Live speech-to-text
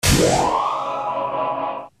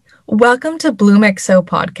Welcome to Bloom XO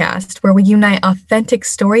podcast, where we unite authentic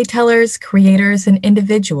storytellers, creators, and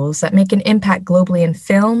individuals that make an impact globally in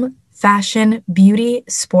film, fashion, beauty,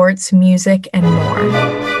 sports, music, and more.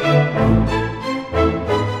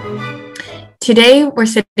 Today, we're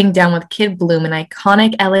sitting down with Kid Bloom, an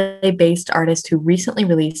iconic LA-based artist who recently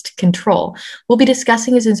released Control. We'll be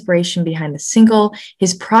discussing his inspiration behind the single,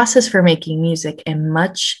 his process for making music, and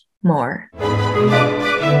much more.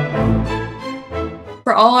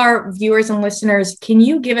 For all our viewers and listeners, can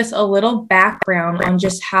you give us a little background on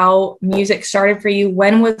just how music started for you?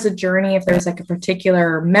 When was the journey, if there was like a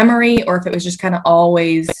particular memory, or if it was just kind of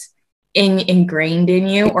always ingrained in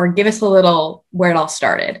you, or give us a little where it all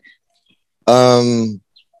started? I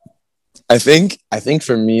think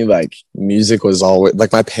for me, like, music was always,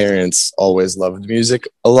 like, my parents always loved music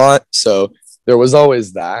a lot, so there was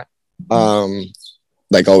always that.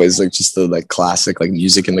 Like, always, like, just the, like, classic, like,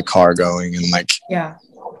 music in the car going and, like, yeah,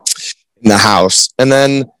 in the house. And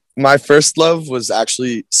then my first love was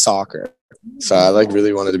actually soccer, so I, like,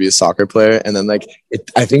 really wanted to be a soccer player. And then, like,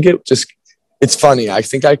 it's funny, I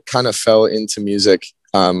think I kind of fell into music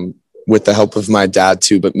with the help of my dad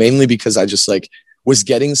too, but mainly because I just, like, was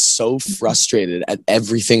getting so frustrated at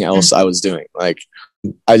everything else I was doing. Like,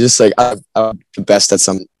 I just, like, I'm the best at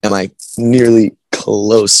something, and, like, nearly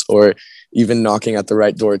close or even knocking at the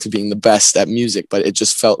right door to being the best at music, but it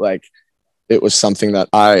just felt like it was something that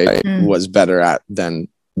I was better at than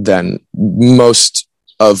most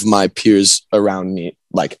of my peers around me,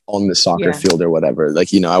 like, on the soccer field or whatever.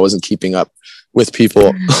 Like, you know, I wasn't keeping up with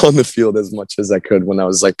people on the field as much as I could when I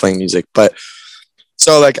was, like, playing music. But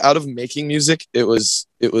so, like, out of making music, it was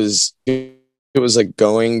like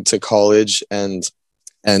going to college and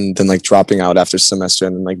then, like, dropping out after semester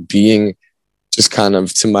and then, like, being just kind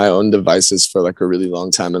of to my own devices for, like, a really long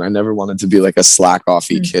time. And I never wanted to be, like, a slack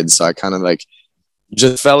offy kid. So I kind of, like,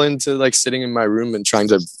 just fell into, like, sitting in my room and trying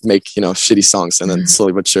to make, you know, shitty songs. And then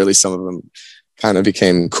slowly but surely, some of them kind of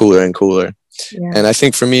became cooler and cooler. Yeah. And I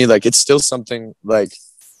think for me, like, it's still something, like,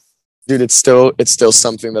 dude, it's still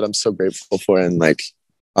something that I'm so grateful for and, like,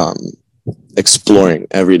 exploring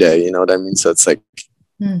every day. You know what I mean? So it's like,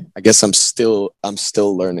 I guess I'm still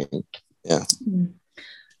learning. Yeah.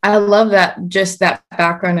 I love that, just that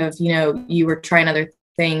background of, you know, you were trying other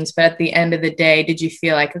things, but at the end of the day, did you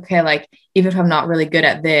feel like, okay, like, even if I'm not really good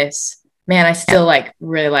at this, man, I still, like,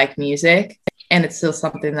 really like music, and it's still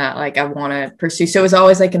something that, like, I want to pursue. So it was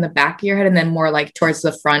always, like, in the back of your head, and then more, like, towards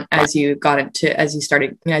the front as you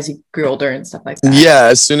started, you know, as you grew older and stuff like that. Yeah,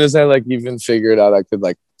 as soon as I, like, even figured out I could,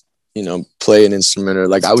 like, you know, play an instrument, or,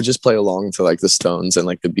 like, I would just play along to, like, the Stones and,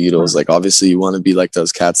 like, the Beatles. Like, obviously you want to be like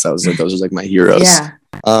those cats. Those are, like, my heroes. Yeah.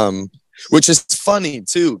 Which is funny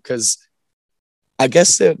too, because I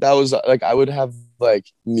guess that was, like, I would have, like,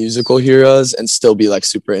 musical heroes and still be, like,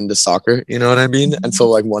 super into soccer, you know what I mean?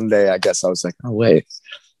 Until, like, one day I guess I was like, oh wait,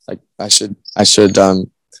 like, I should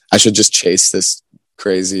just chase this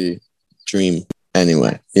crazy dream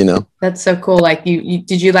anyway, you know? That's so cool. Like, you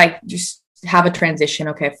did you, like, just have a transition,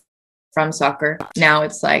 okay, from soccer, now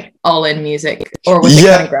it's, like, all in music, or was it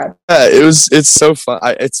kind of grad? Yeah, it's so fun.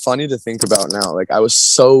 It's funny to think about now. Like, I was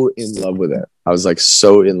so in love with it. I was, like,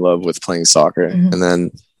 so in love with playing soccer. And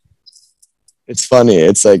then it's funny,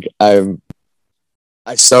 it's like I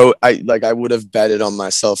would have betted on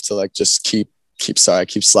myself to, like, just keep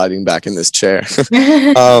sliding back in this chair.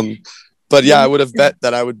 But yeah, I would have bet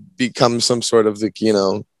that I would become some sort of, like, you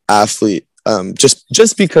know, athlete,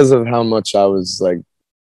 just because of how much I was, like,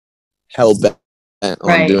 hell bent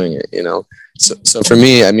on doing it, you know. So for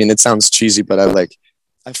me, I mean, it sounds cheesy, but I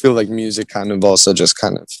feel like music kind of also just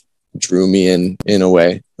kind of drew me in a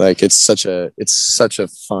way. Like, it's such a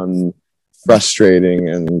fun,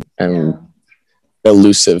 frustrating and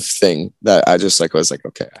elusive thing that I just, like, was like,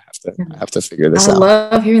 okay, I have to figure this out. I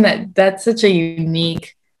love hearing that. That's such a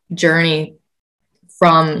unique journey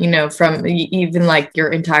from even, like, your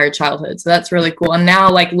entire childhood. So that's really cool. And now,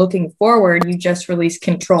 like, looking forward, you just released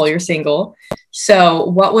Control, your single. So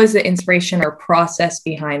what was the inspiration or process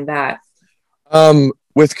behind that?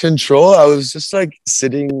 With Control, I was just, like,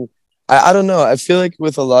 sitting, I don't know. I feel like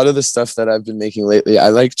with a lot of the stuff that I've been making lately, I,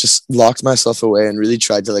 like, just locked myself away and really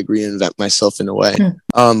tried to, like, reinvent myself in a way.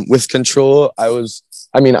 With Control, I'm,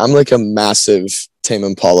 like, a massive Tame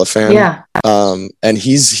Impala fan. Yeah. And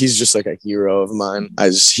he's just, like, a hero of mine.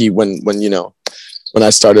 When I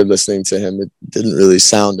started listening to him, it didn't really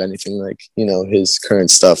sound anything like, you know, his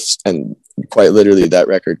current stuff, and quite literally that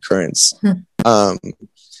record, Currents.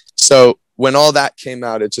 So when all that came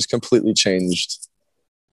out, it just completely changed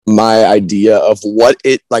my idea of what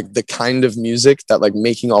it like, the kind of music that like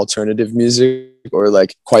making alternative music or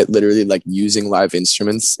like quite literally like using live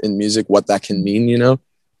instruments in music, what that can mean, you know.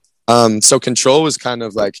 So Control was kind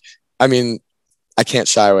of like, I mean, I can't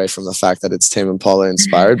shy away from the fact that it's Tame Impala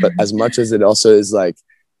inspired, but as much as it also is like,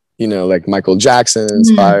 you know, like Michael Jackson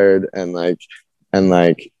inspired and like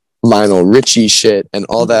Lionel Richie shit and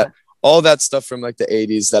all that stuff from like the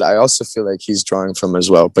 80s that I also feel like he's drawing from as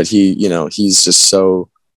well. But he, you know, he's just so,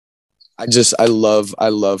 I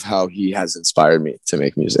love how he has inspired me to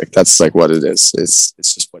make music. That's like what it is. It's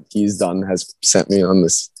just what he's done has sent me on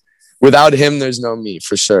this. Without him, there's no me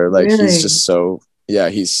for sure. Like he's just so, yeah,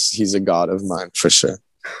 he's a god of mine for sure.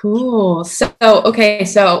 Cool. So, okay.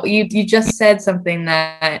 So you just said something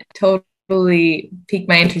that totally piqued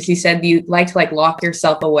my interest. You said you like to like lock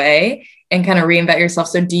yourself away and kind of reinvent yourself.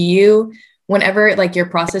 So do you, whenever like your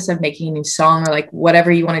process of making a new song or like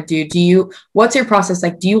whatever you want to do, what's your process?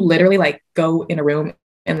 Like, do you literally like go in a room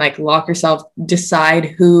and like lock yourself, decide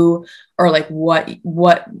who or like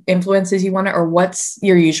what influences you want to, or what's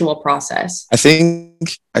your usual process? I think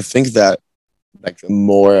that like the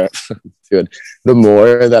more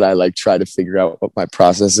that I like try to figure out what my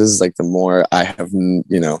process is, like the more I have, you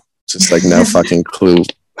know, just like no fucking clue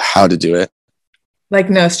how to do it. Like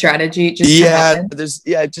no strategy. Just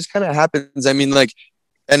it just kind of happens. I mean, like,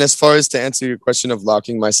 and as far as to answer your question of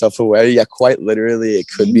locking myself away, yeah, quite literally, it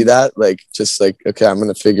could be that, like, just like, okay, I'm going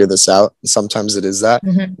to figure this out. Sometimes it is that.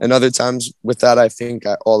 And other times with that, I think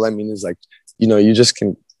all I mean is like, you know, you just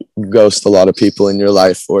can ghost a lot of people in your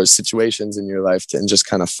life or situations in your life and just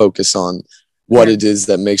kind of focus on what it is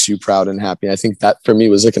that makes you proud and happy. I think that for me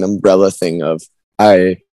was like an umbrella thing of,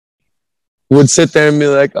 I would sit there and be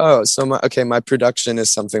like, oh, so my production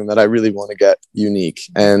is something that I really want to get unique.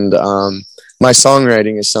 And my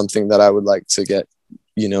songwriting is something that I would like to get,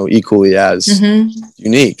 you know, equally as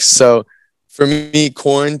unique. So for me,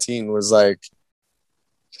 quarantine was like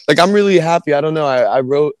I'm really happy. I don't know. I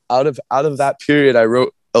wrote out of that period, I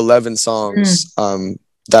wrote 11 songs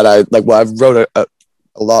that I like. Well, I've wrote a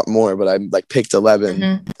lot more, but I like picked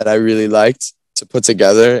 11 that I really liked to put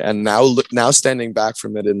together. And now standing back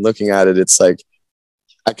from it and looking at it, it's like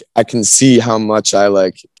I can see how much I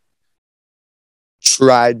like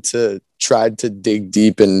tried to dig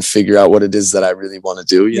deep and figure out what it is that I really want to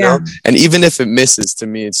do, you know. And even if it misses, to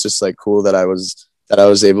me it's just like cool that I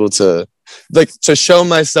was able to like to show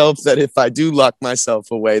myself that if I do lock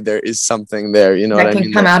myself away, there is something there, you know that what I mean?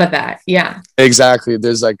 Can come out of that. Yeah, exactly.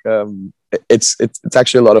 There's like it's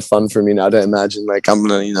actually a lot of fun for me now to imagine like I'm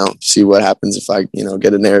gonna, you know, see what happens if I, you know,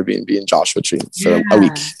 get an Airbnb in Joshua Tree for a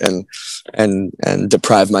week and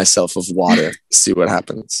deprive myself of water, see what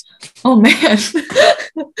happens. Oh man.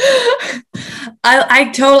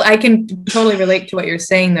 I can totally relate to what you're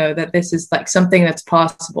saying though, that this is like something that's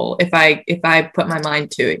possible if I put my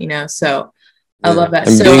mind to it, you know. So I love that.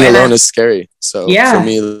 And so being alone is scary. So for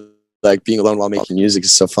me, like being alone while making music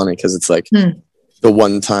is so funny because it's like the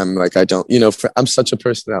one time like I don't, you know, I'm such a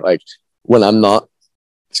person that like when I'm not,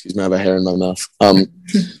 excuse me, I have a hair in my mouth.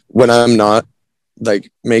 When I'm not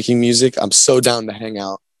like making music, I'm so down to hang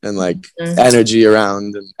out and like energy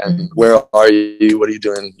around and where are you? What are you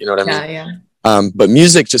doing? You know what I mean? Yeah. But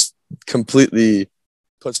music just completely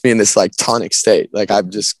puts me in this like tonic state. Like I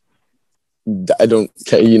don't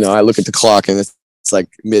care, you know, I look at the clock and it's like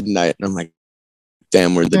midnight and I'm like,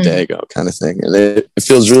 damn, where'd the day go kind of thing. And it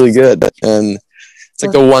feels really good. And it's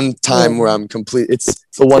like the one time where I'm complete. It's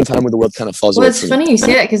the one time where the world kind of falls away. Well, it's funny you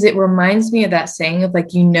say that because it reminds me of that saying of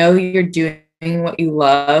like, you know, you're doing what you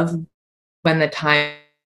love when the time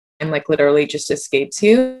like literally just escapes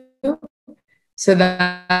you. So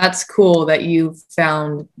that's cool that you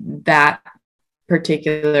found that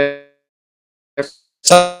particular.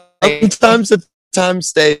 Sometimes the time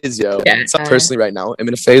stays, yo. Yeah. So personally, right now, I'm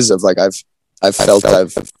in a phase of like I've felt that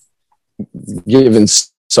I've given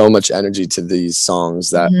so much energy to these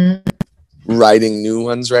songs that writing new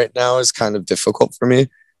ones right now is kind of difficult for me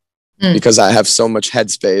because I have so much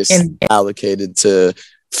headspace allocated to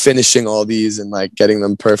finishing all these and like getting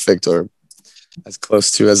them perfect or as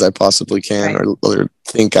close to as I possibly can or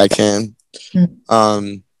think I can.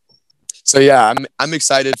 So yeah, I'm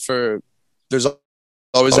excited for. There's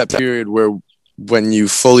always that period where when you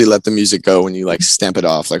fully let the music go, when you like stamp it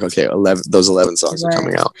off, like okay, those 11 songs are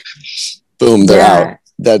coming out. Boom, they're out.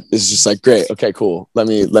 That is just like great. Okay, cool. Let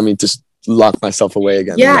me just lock myself away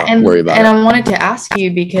again. Yeah, and worry about it. I wanted to ask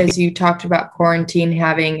you because you talked about quarantine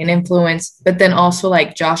having an influence, but then also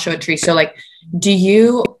like Joshua Tree. So like, do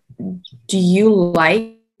you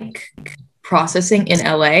like processing in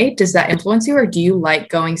LA? Does that influence you, or do you like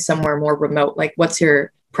going somewhere more remote? Like, what's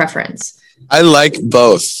your preference? I like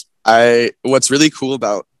both. What's really cool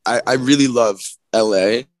about I really love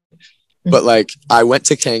LA, but like I went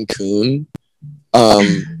to Cancun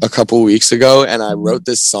a couple weeks ago and I wrote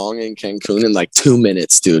this song in Cancun in like 2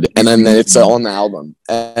 minutes, dude. And then it's on the album.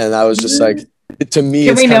 And I was just like, to me,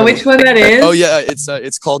 can we know which one that is? Oh yeah,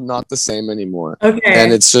 it's called Not the Same Anymore. Okay.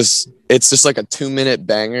 And it's just like a 2-minute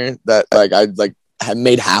banger that like I like had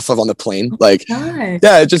made half of on the plane. Like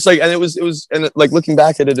yeah, it just like, and it was and it, like looking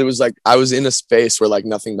back at it, it was like I was in a space where like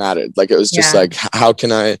nothing mattered. Like it was just like how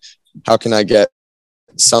can I get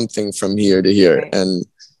something from here to here? Right. And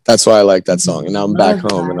that's why I like that song. And now I'm back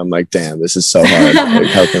home and I'm like, damn, this is so hard. Like,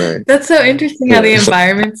 how can I? That's so interesting how the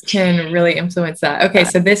environments can really influence that. Okay,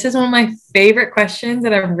 so this is one of my favorite questions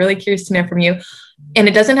that I'm really curious to know from you. And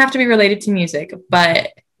it doesn't have to be related to music,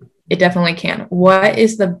 but it definitely can. What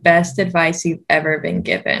is the best advice you've ever been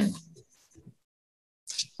given?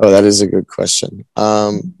 Oh, that is a good question.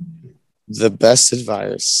 The best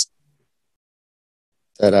advice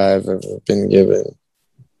that I've ever been given,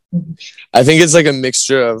 I think it's like a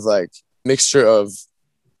mixture of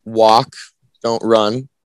walk, don't run.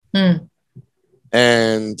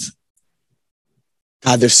 And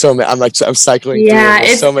God, there's so many. I'm cycling through.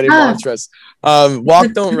 There's so many mantras.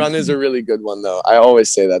 Walk, don't run is a really good one though. I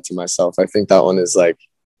always say that to myself. I think that one is like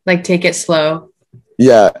take it slow.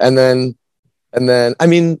 Yeah, and then I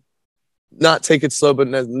mean, not take it slow, but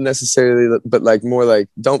necessarily, but like more like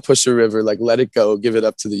don't push a river. Like let it go, give it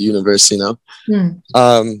up to the universe. You know.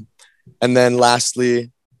 And then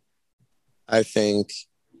lastly, I think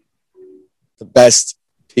the best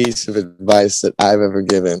piece of advice that I've ever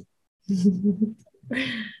given.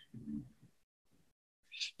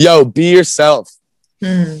 Yo, be yourself.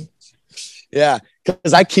 Yeah,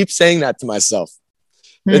 because I keep saying that to myself.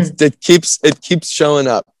 It keeps showing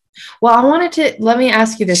up. Well, let me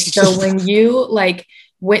ask you this. So when you like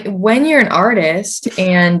when you're an artist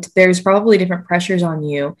and there's probably different pressures on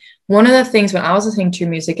you, one of the things when I was listening to your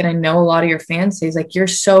music, and I know a lot of your fans say, is like, you're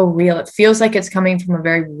so real. It feels like it's coming from a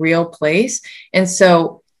very real place. And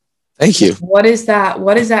so thank you. What does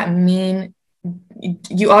that mean?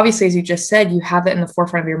 You obviously, as you just said, you have that in the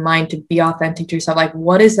forefront of your mind to be authentic to yourself. Like,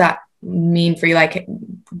 what does that mean for you? Like,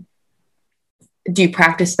 do you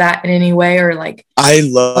practice that in any way, or like? I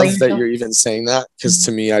love that you're even saying that, because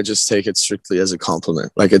to me, I just take it strictly as a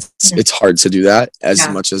compliment. Like it's hard to do that as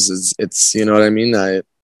much as it's, you know what I mean?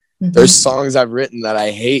 There's songs I've written that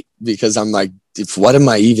I hate because I'm like, what am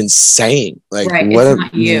I even saying? Like, what it's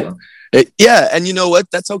not you. Yeah, and you know what?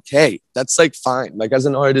 That's okay. That's like fine. Like as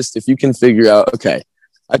an artist, if you can figure out, okay,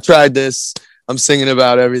 I tried this. I'm singing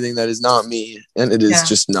about everything that is not me, and it is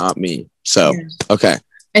just not me. So okay.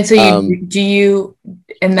 And so you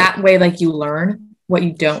in that way, like you learn what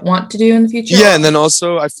you don't want to do in the future? Yeah, and then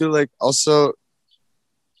also I feel like also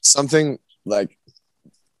something like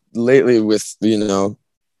lately with, you know,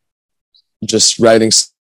 just writing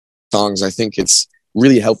songs, I think it's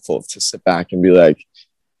really helpful to sit back and be like,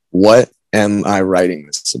 what am I writing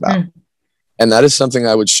this about? And that is something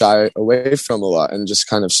I would shy away from a lot and just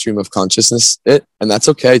kind of stream of consciousness it. And that's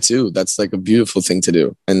okay too. That's like a beautiful thing to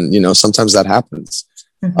do. And, you know, sometimes that happens.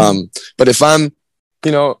 But if I'm,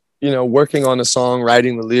 you know, working on a song,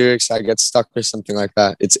 writing the lyrics, I get stuck or something like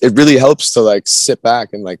that. It really helps to like sit back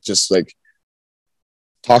and like, just like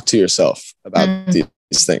talk to yourself about these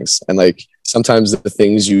things. And like, sometimes the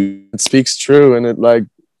things it speaks true, and it like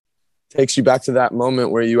takes you back to that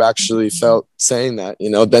moment where you actually felt saying that,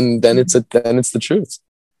 you know, then it's the truth.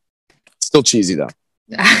 Still cheesy though.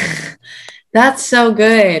 That's so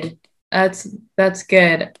good. That's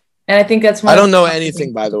good. And I think that's I don't know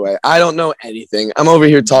anything, by the way. I don't know anything. I'm over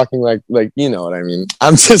here talking like, you know what I mean?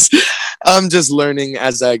 I'm just learning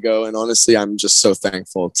as I go. And honestly, I'm just so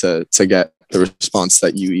thankful to get the response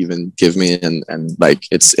that you even give me. And like,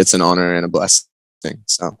 it's an honor and a blessing.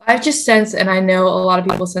 So I've just sensed, and I know a lot of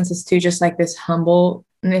people sense this too, just like this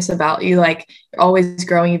humbleness about you, like you're always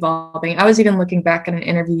growing, evolving. I was even looking back at an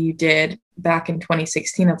interview you did back in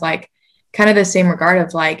 2016 of like kind of the same regard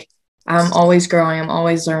of like, I'm always growing, I'm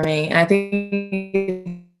always learning. And I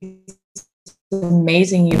think it's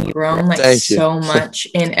amazing you've grown like so much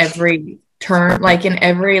in every term, like in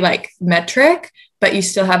every like metric, but you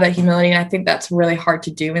still have that humility. And I think that's really hard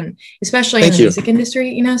to do, and especially in the music industry,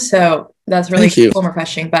 you know, so that's really cool and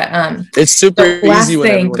refreshing. But it's super easy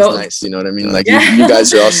when everyone's nice, you know what I mean? Like you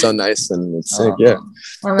guys are all so nice, and it's like,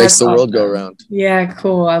 makes the world go around. Yeah,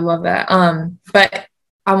 cool. I love that. But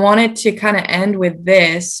I wanted to kind of end with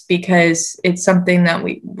this because it's something that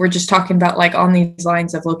we're just talking about, like on these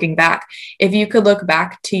lines of looking back. If you could look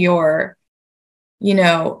back to your, you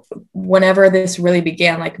know, whenever this really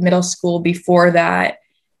began, like middle school, before that,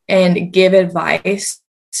 and give advice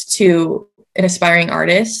to an aspiring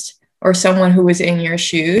artist or someone who was in your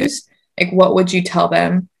shoes, like what would you tell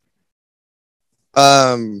them?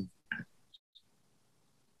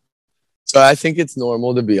 So I think it's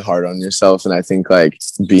normal to be hard on yourself. And I think like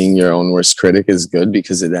being your own worst critic is good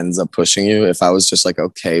because it ends up pushing you. If I was just like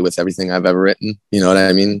okay with everything I've ever written, you know what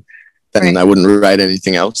I mean? Then right. I wouldn't write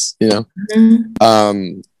anything else, you know?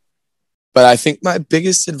 Mm-hmm. But I think my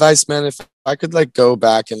biggest advice, man, if I could like go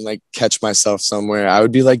back and like catch myself somewhere, I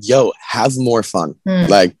would be like, yo, have more fun.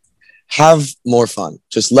 Like have more fun.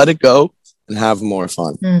 Just let it go and have more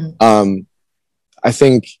fun. I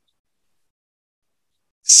think,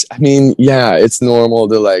 I mean, yeah, it's normal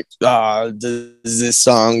to like, is this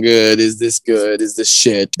song good? Is this good? Is this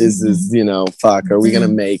shit? Is this, you know, fuck, are we going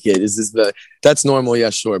to make it? Is this that's normal?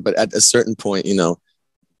 Yeah, sure. But at a certain point, you know,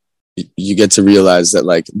 you get to realize that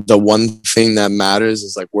like the one thing that matters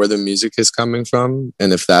is like where the music is coming from.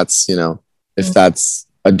 And if that's, you know, if that's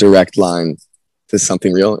a direct line to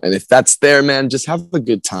something real. And if that's there, man, just have a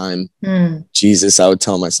good time. Jesus, I would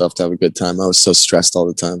tell myself to have a good time. I was so stressed all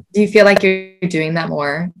the time. Do you feel like you're doing that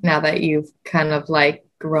more now that you've kind of like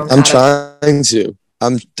grown? I'm trying to.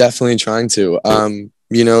 I'm definitely trying to.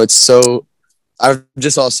 You know, it's so I've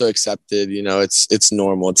just also accepted, you know, it's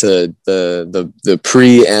normal to the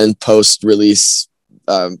pre and post release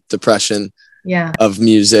depression of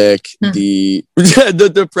music,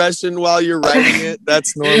 the depression while you're writing it.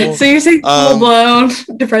 That's normal. So you're saying full blown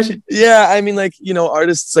depression? Yeah, I mean, like, you know,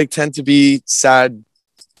 artists like tend to be sad,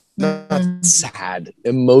 not sad,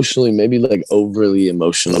 emotionally, maybe like overly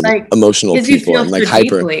emotional, like, emotional people, and like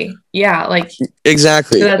hyper. Deeply. Yeah, like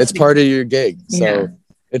exactly. So it's part of your gig, so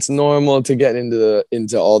it's normal to get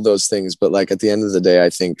into all those things. But like at the end of the day,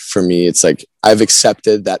 I think for me, it's like I've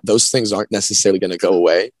accepted that those things aren't necessarily going to go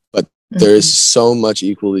away. There is so much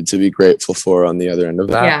equally to be grateful for on the other end of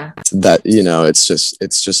that. Yeah. That, you know, it's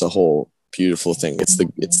just a whole beautiful thing. It's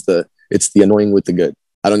the annoying with the good.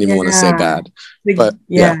 I don't even want to say bad, but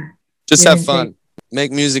just have fun,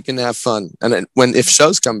 make music and have fun. And then if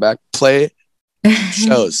shows come back, play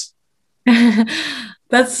shows.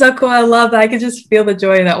 That's so cool. I love that. I could just feel the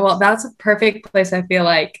joy in that. Well, that's a perfect place, I feel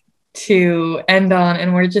like, to end on.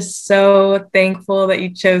 And we're just so thankful that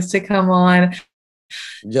you chose to come on.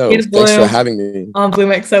 Yo, thanks for having me on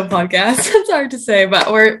Bloom XO podcast. It's hard to say, but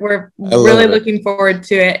we're really looking forward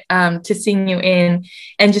to it, to seeing you in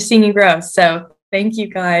and just seeing you grow. So thank you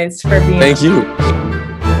guys for being. Thank you.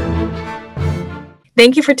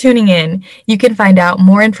 Thank you for tuning in. You can find out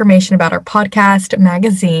more information about our podcast,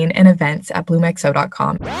 magazine, and events at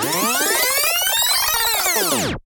bloomxo.com.